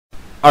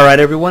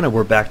Alright everyone, and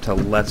we're back to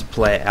Let's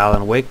Play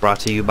Alan Wake, brought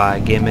to you by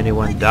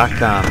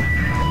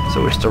GameAnyone.com.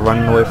 So we're still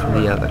running away from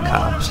the other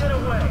cops.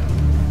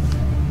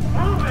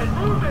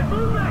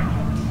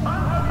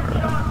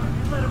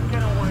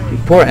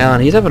 Poor Alan,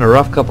 he's having a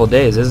rough couple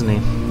days, isn't he?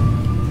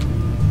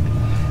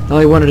 All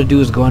he wanted to do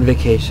was go on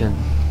vacation.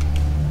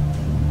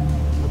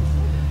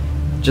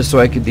 Just so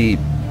I could be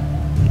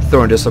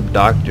thrown to some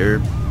doctor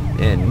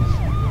and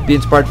be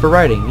inspired for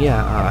writing.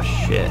 Yeah, aw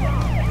shit.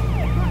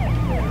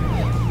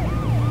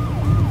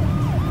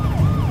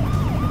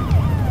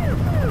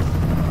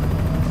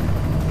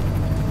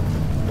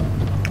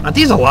 Aren't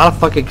these a lot of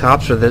fucking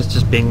cops for this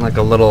just being like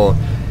a little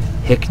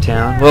hick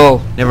town? Well,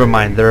 never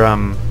mind. They're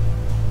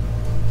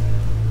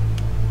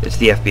it's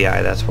the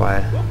FBI. That's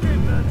why.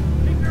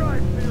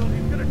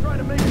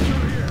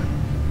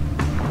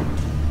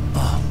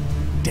 Oh,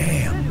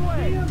 damn!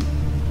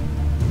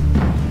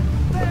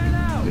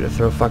 You gonna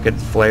throw fucking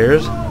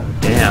flares?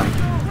 Damn.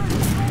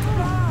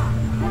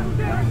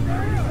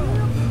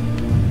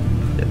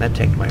 Didn't that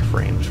take my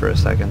frames for a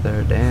second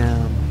there?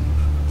 Damn.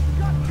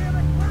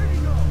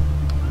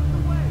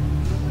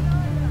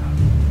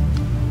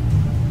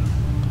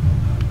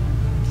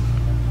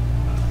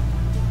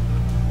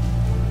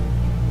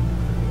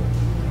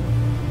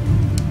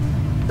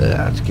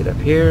 Let's get up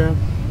here.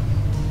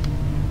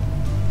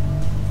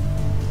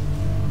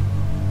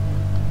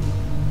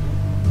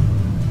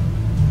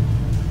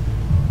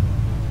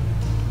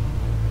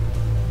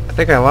 I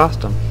think I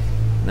lost him.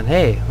 And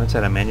hey, what's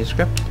that, a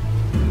manuscript? He's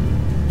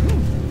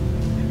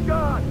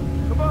gone!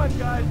 Come on,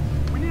 guys!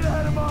 We need to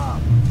head him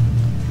off!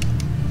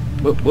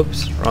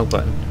 Whoops, wrong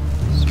button.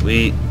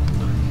 Sweet.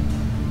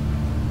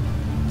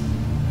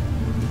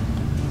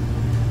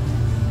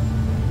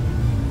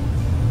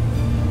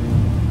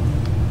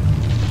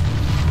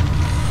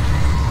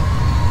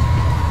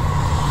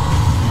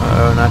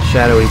 Oh, not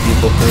shadowy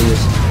people,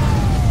 please.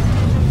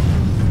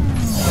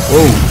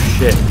 Whoa,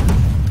 shit.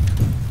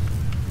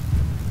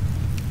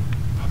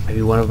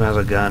 Maybe one of them has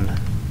a gun. In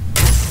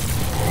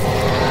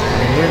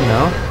here,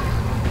 no.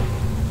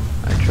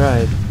 I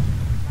tried.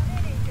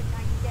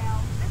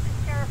 Nightingale, this is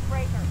Sheriff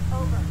Breaker.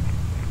 Over.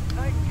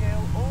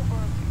 Nightingale,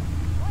 over.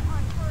 What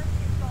on earth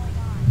is going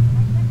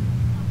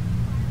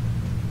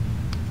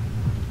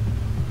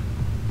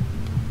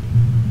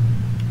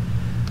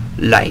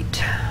on? Light.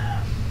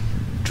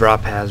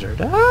 Drop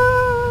hazard.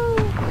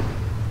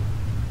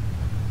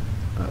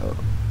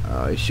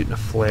 Oh, he's shooting a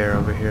flare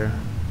over here.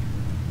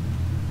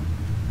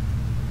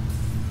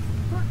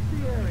 Search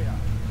the area.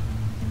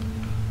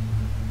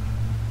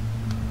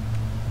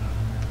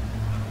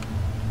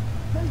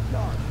 Stay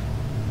sharp.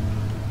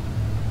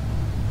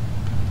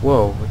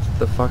 Whoa, what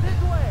the fuck?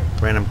 This way.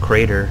 Random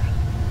crater.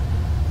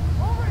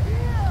 Over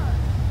here.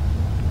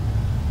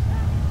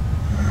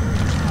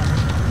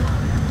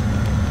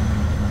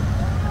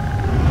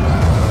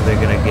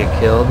 They're gonna get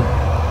killed.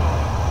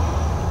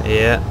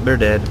 Yeah, they're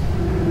dead.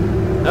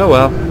 Oh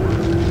well.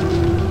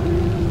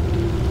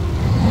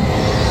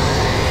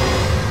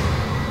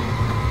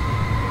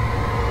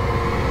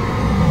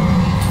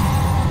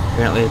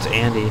 Apparently it's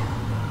Andy.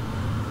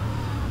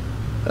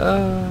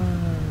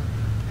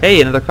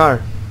 Hey, another car.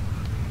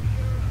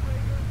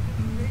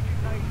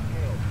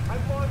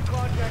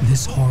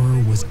 This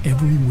horror was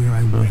everywhere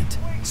I went,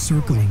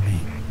 circling me.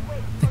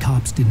 The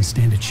cops didn't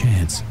stand a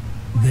chance.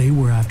 They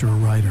were after a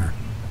writer,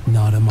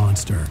 not a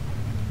monster.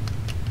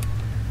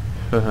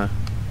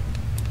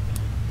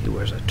 He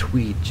wears a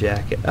tweed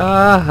jacket.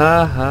 Ah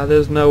ha ha,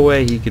 there's no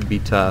way he could be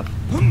tough.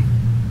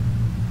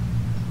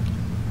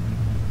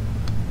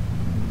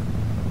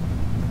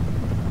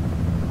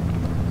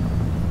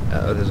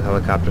 Oh, there's a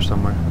helicopter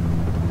somewhere.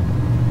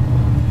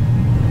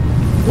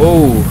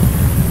 Whoa!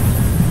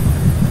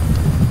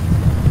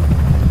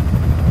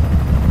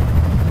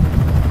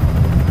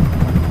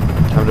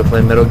 Time to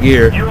play Metal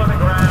Gear. You on the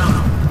ground.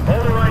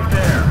 Hold it right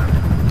there.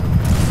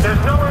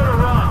 There's nowhere to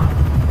run.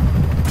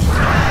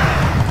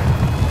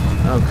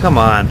 Oh, come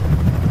on.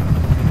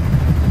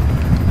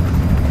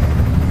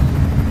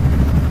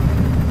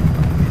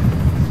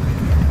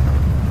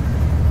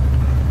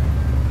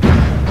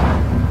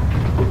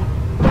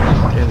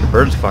 And the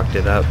birds fucked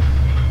it up.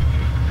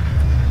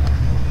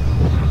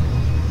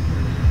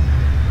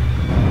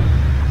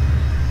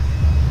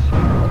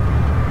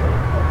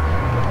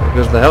 There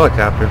goes the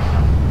helicopter.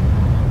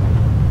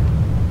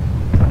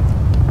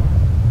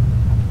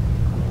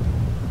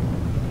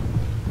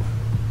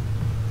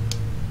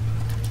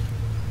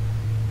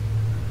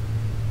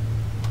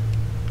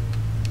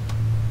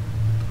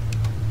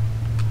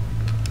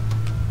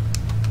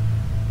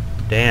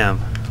 Damn.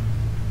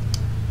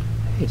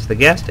 Hey, it's the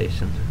gas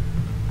station.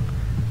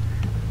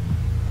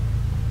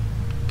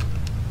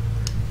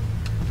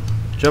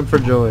 Jump for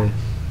joy.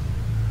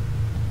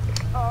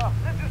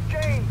 This is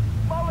James.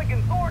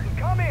 Mulligan, Thornton,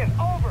 come in.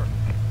 Over.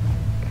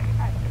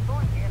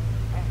 Thornton here.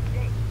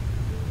 James,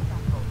 you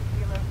got both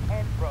Wheeler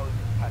and Rose in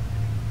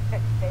custody.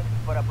 They didn't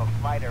put up a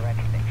fight or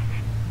anything.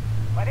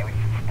 But anyway,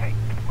 hey,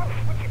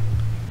 would you?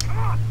 Come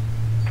on.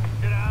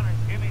 Sit down and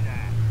give me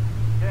that.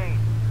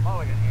 James,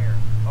 Mulligan here.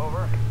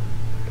 Over.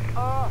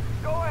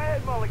 Go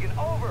Mulligan,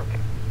 over!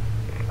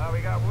 We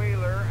got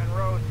Wheeler and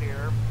Rose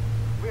here.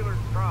 Wheeler's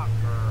drunk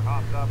or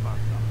hopped up on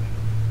something.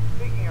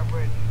 Speaking of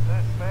which,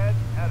 that Fed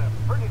had a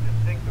pretty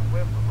distinctive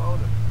whiff of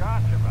odor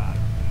scotch about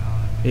it,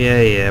 you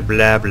know. Yeah,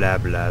 blah, blah,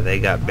 blah. They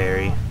got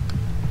Barry.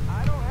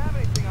 I don't have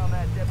anything on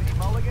that, Deputy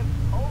Mulligan.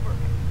 Over.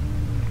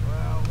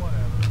 Well,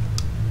 whatever.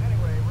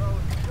 Anyway,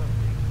 Rose is just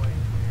being plain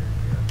weird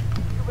here.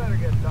 You better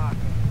get Doc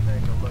and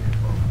take a look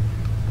at both.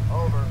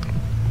 Over.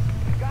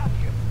 Got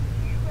you.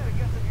 You better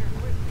get them here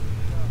quickly.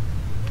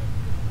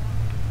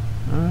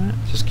 Alright,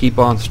 just keep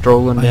on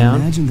strolling I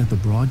down. imagined that the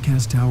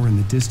broadcast tower in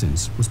the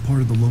distance was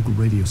part of the local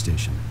radio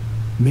station.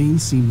 Maine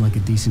seemed like a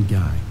decent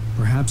guy.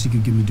 Perhaps he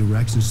could give me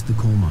directions to the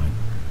coal mine.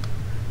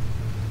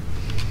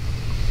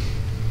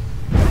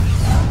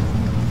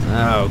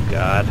 Oh,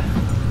 God.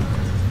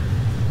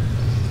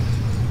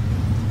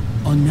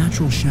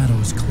 Unnatural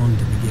shadows clung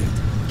to the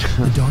gate.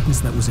 The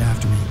darkness that was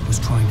after me was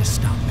trying to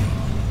stop me.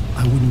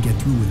 I wouldn't get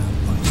through without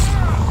lights.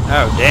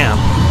 Oh, damn.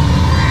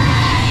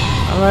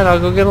 Alright, I'll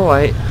go get a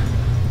light.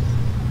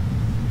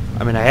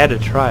 I mean, I had to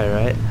try,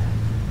 right?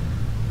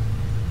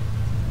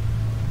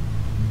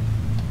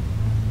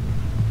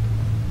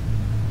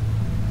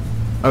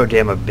 Oh,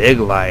 damn, a big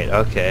light.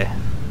 Okay.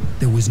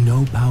 There was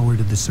no power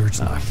to the Oh,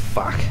 searchlight.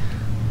 fuck.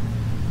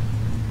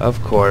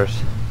 Of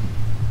course.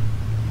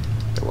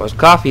 There was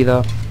coffee,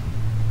 though.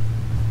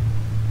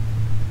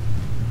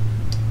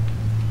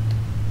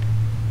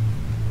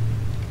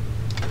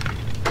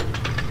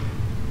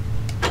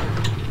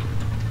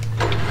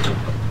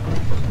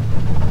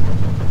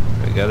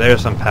 There we go.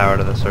 There's some power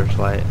to the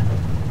searchlight.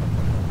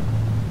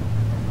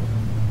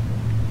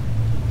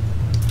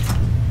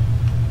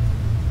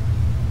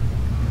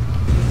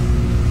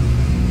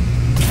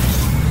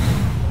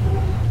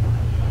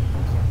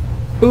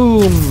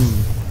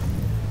 Boom!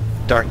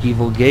 Dark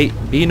evil gate,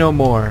 be no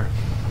more.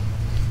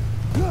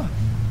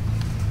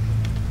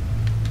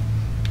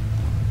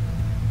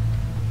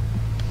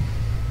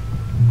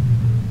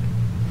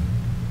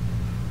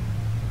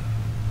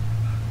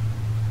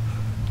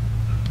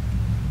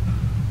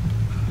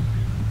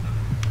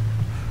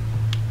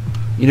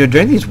 You know,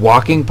 during these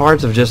walking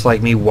parts of just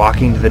like me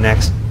walking to the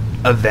next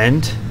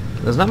event,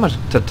 there's not much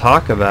to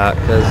talk about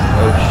because,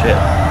 oh shit,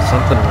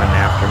 something went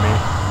after me.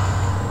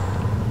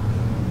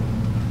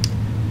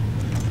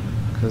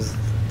 Because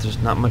there's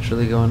not much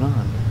really going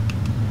on.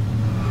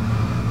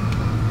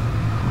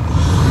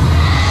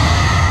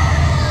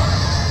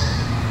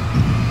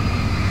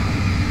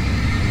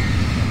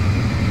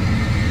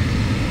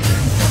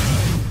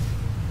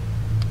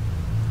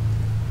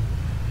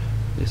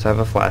 At least I have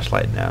a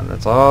flashlight now, and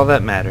that's all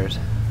that matters.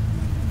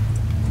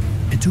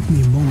 It took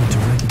me a moment to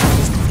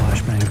recognize the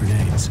flashbang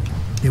grenades.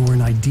 They were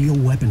an ideal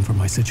weapon for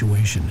my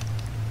situation.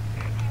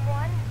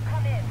 One,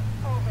 come in.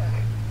 Over.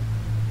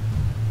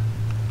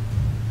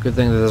 Good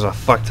thing that there's a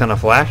fuck ton of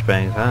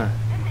flashbangs, huh?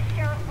 This is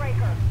Sheriff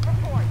Breaker.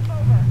 Report.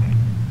 Over.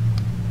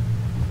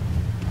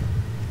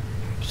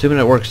 Assuming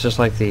it works just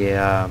like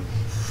the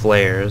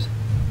flares.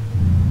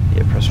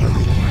 Yeah, press R.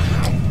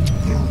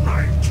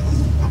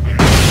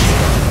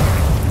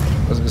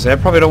 I was gonna say, I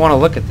probably don't want to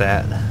look at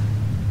that.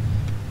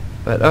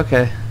 But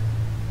okay.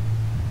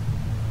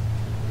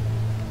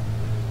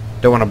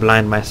 Don't want to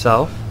blind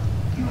myself.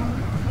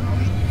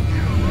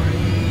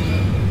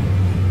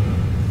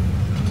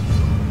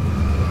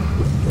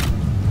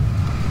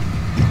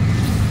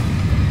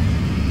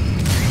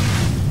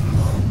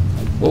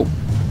 Whoa.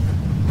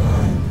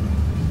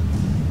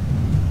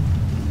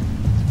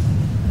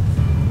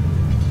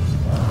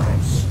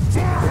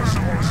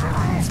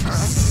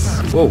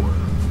 Whoa.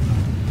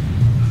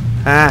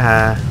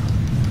 Haha.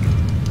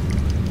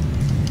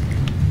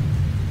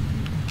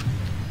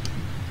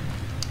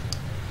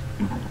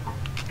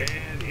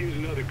 And here's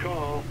another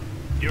call.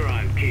 You're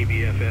on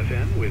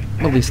KBFFM with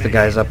At least the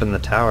guy's up in the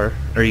tower,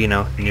 or you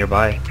know,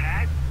 nearby.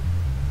 Pat?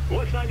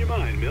 What's on your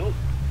mind, Mill?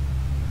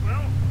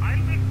 Well, I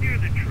live near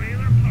the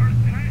trailer park,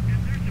 Pat,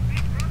 and there's a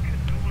big ruckus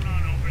going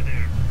on over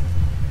there.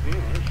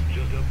 Well, that's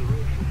just up the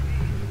road from me.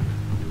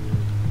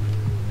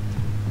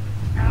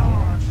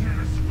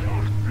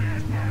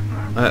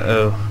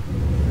 Uh-oh.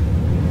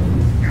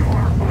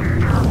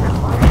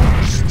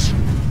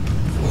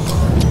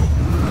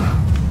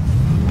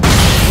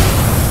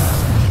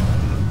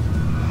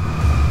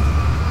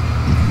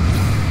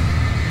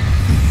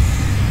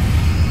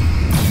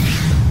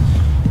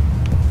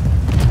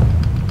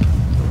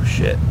 Oh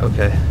shit,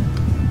 okay.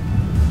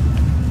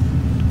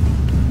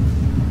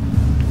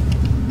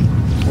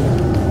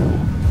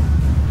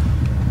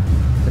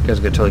 That guy's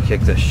gonna totally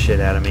kick the shit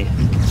out of me.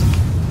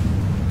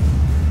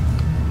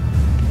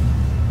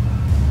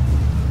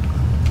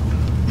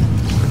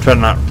 Try to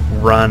not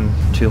run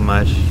too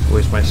much,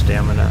 waste my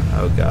stamina.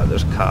 Oh god,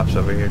 there's cops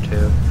over here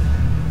too.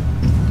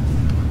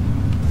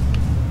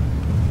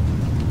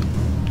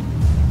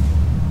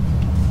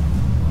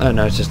 Oh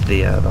no, it's just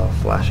the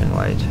flashing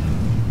light.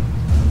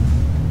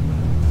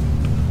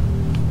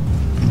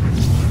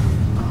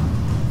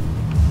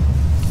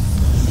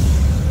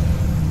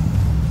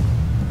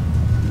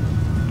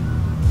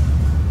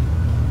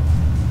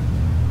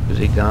 Is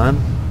he gone?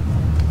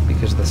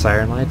 Because of the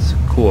siren lights?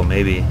 Cool,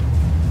 maybe.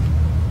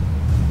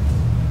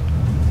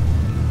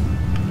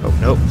 Oh,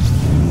 nope.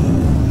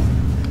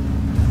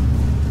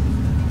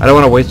 I don't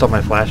want to waste all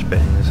my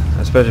flashbangs,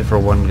 especially for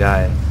one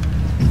guy.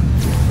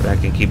 But I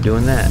can keep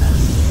doing that.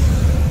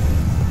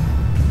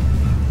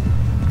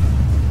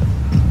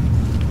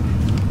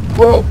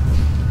 Whoa!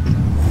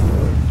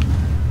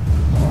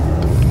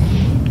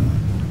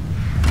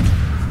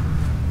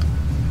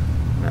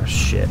 Oh,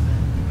 shit.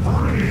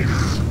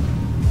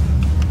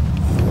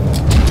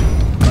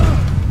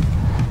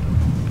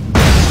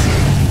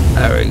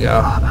 There we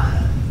go.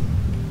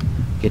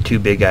 Get 2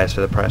 big guys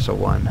for the price of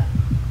 1.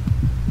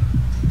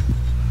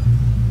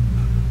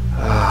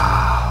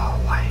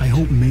 I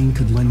hope Maine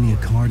could lend me a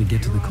car to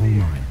get to the coal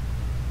mine.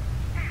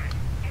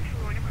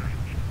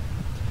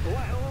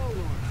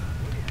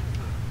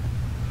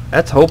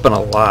 That's hoping a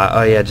lot.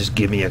 Oh yeah, just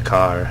give me a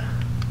car.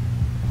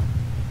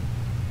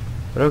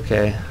 But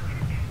okay.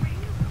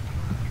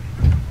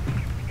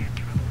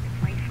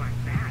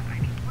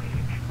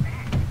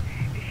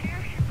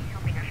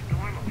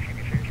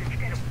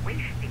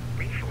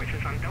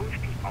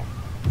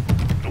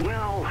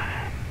 Well,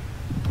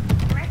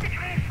 Let the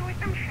trash sort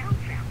themselves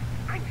out.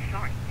 I'm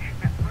sorry,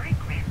 but my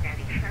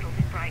granddaddy settled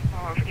in Bright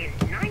Falls in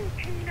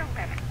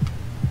 1911.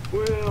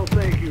 well,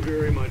 thank you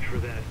very much for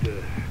that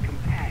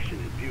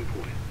compassionate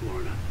viewpoint,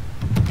 Lorna.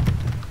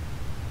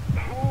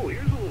 Oh,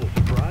 here's a little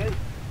surprise.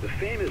 The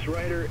famous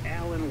writer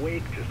Alan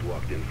Wake just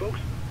walked in, folks.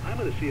 I'm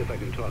going to see if I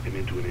can talk him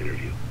into an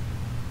interview.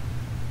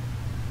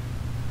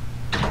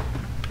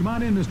 Come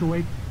on in, Mr.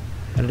 Wake.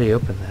 How did he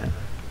open that?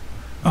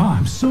 Oh,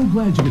 I'm so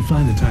glad you could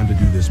find the time to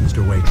do this,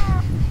 Mr. Wake.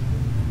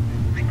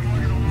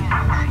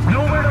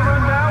 Nowhere to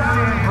run now,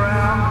 Dan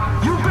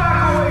Brown. You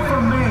back away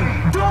from me.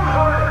 Don't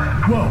hurt it.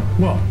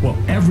 Whoa,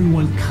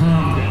 everyone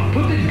calm down.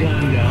 Put the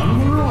gun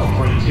down. We're all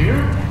friends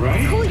here,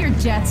 right? Cool your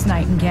jets,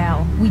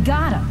 Nightingale. We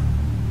got him.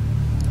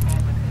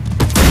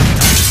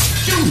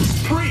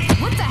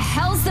 What the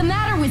hell's the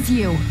matter with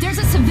you? There's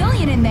a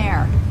civilian in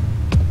there.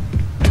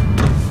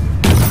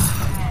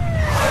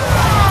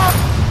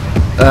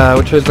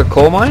 Which was the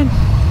coal mine?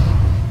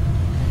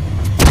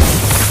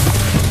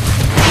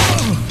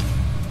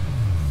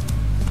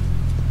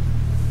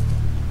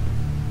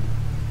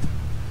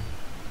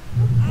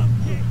 I'll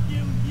get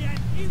you yet,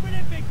 even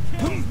if it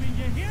kills me.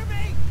 You hear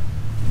me?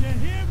 You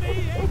hear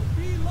me,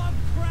 H.P.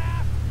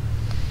 Lovecraft?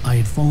 I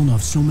had fallen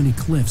off so many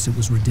cliffs it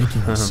was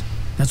ridiculous.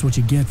 That's what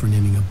you get for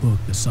naming a book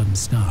The Sudden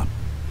Stop.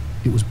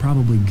 It was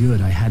probably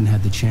good I hadn't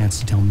had the chance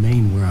to tell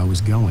Maine where I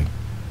was going.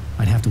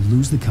 I'd have to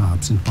lose the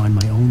cops and find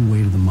my own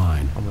way to the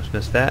mine. Almost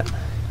missed that.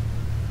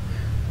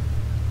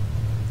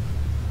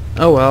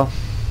 Oh well.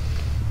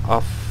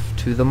 Off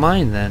to the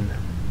mine then.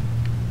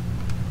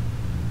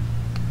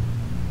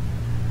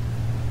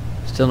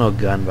 Still no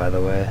gun, by the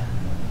way.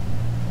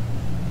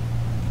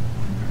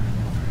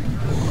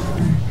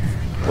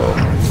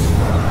 Whoa.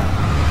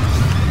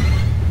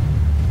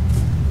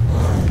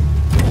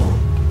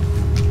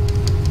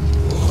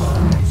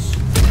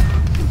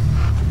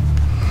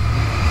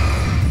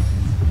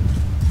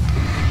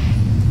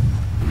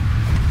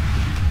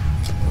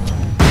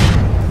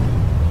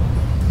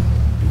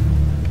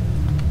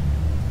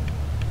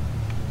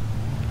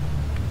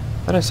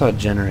 I thought I saw a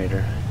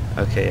generator.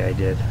 Okay, I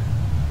did.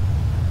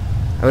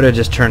 I would have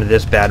just turned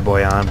this bad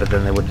boy on, but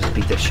then they would just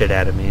beat the shit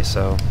out of me,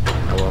 so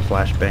oh well,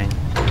 flashbang.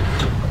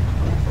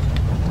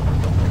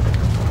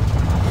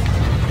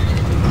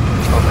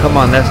 Oh, come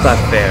on, that's not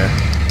fair.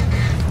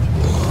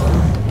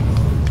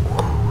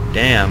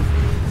 Damn.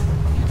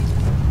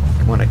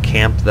 You want to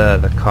camp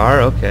the car?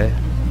 Okay.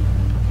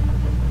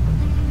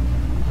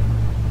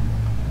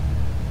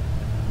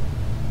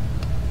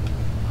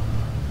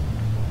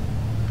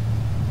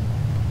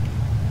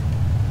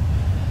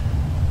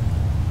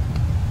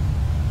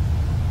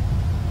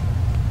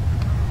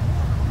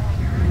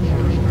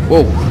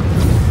 Whoa.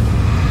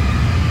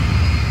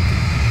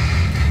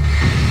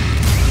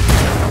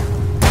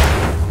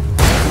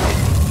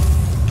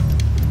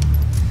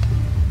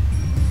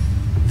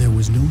 There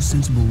was no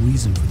sensible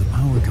reason for the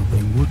power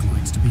company work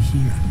lights to be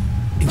here.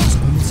 It was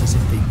almost as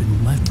if they'd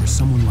been left for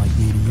someone like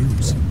me to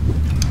use.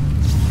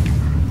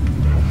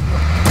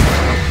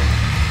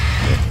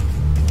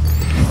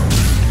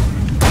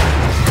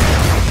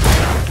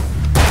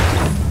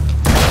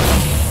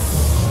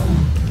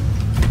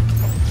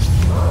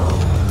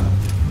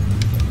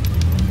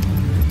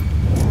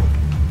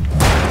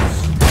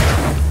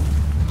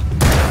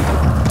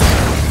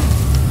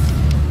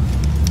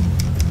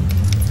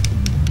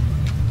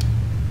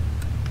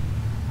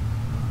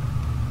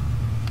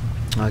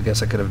 I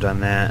guess I could have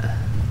done that.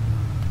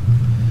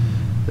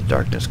 The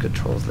darkness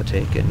controls the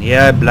taken.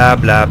 Yeah, blah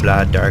blah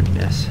blah,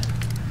 darkness.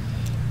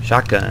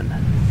 Shotgun.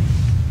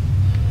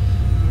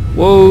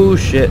 Whoa,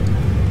 shit.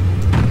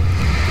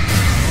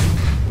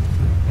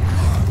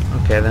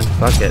 Okay then,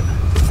 fuck it.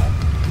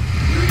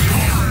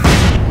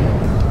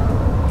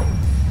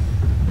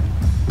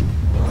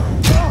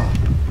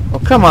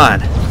 Oh, come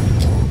on.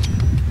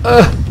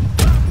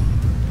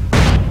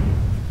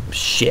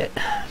 Shit.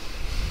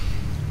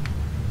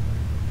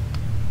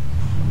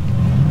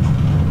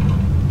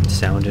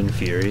 Sound and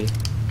Fury.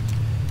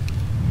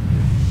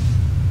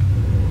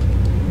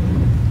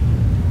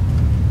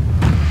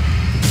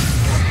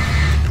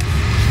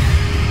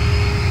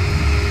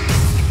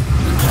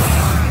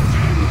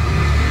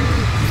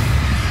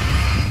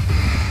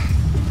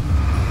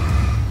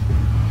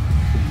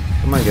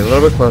 Come on, get a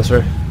little bit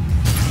closer.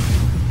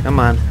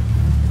 Come on.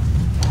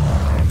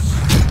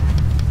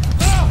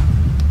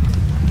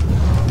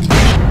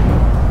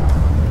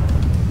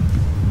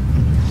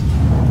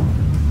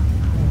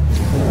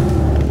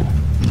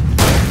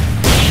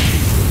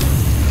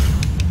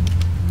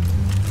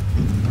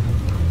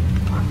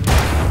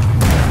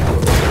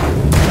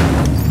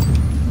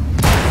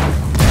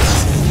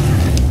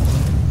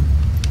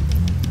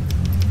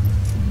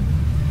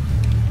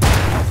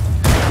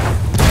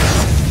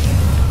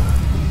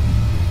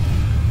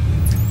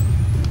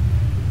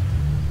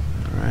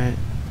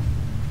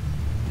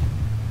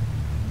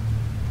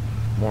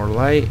 More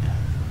light.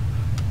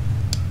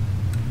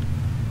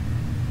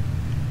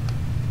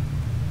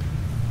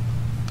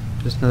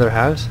 Just another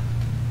house?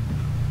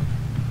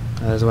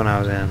 That is the one I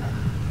was in.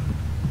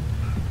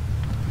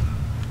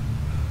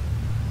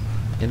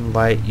 In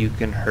light, you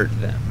can hurt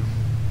them.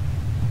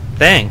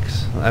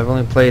 Thanks! I've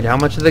only played how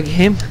much of the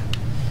game?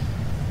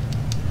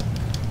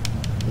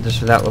 Just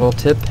for that little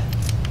tip?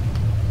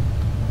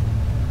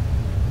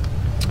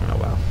 Oh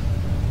well.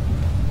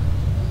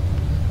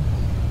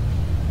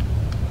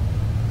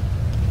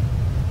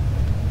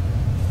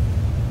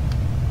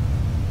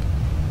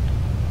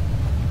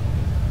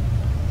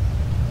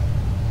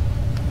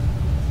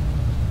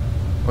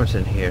 What's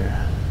in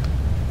here?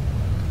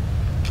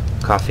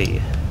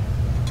 Coffee.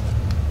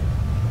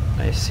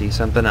 I see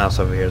something else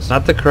over here. It's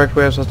not the correct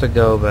way I'm supposed to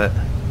go, but...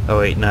 Oh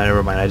wait, no,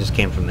 never mind. I just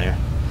came from there.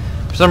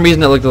 For some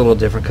reason it looked a little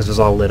different because it was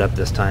all lit up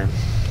this time.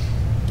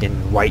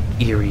 In white,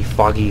 eerie,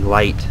 foggy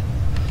light.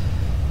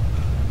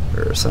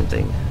 Or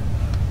something.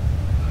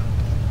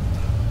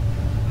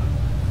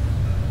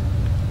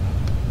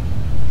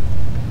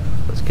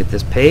 Let's get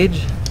this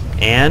page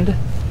and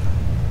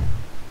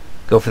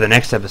go for the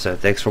next episode.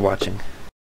 Thanks for watching.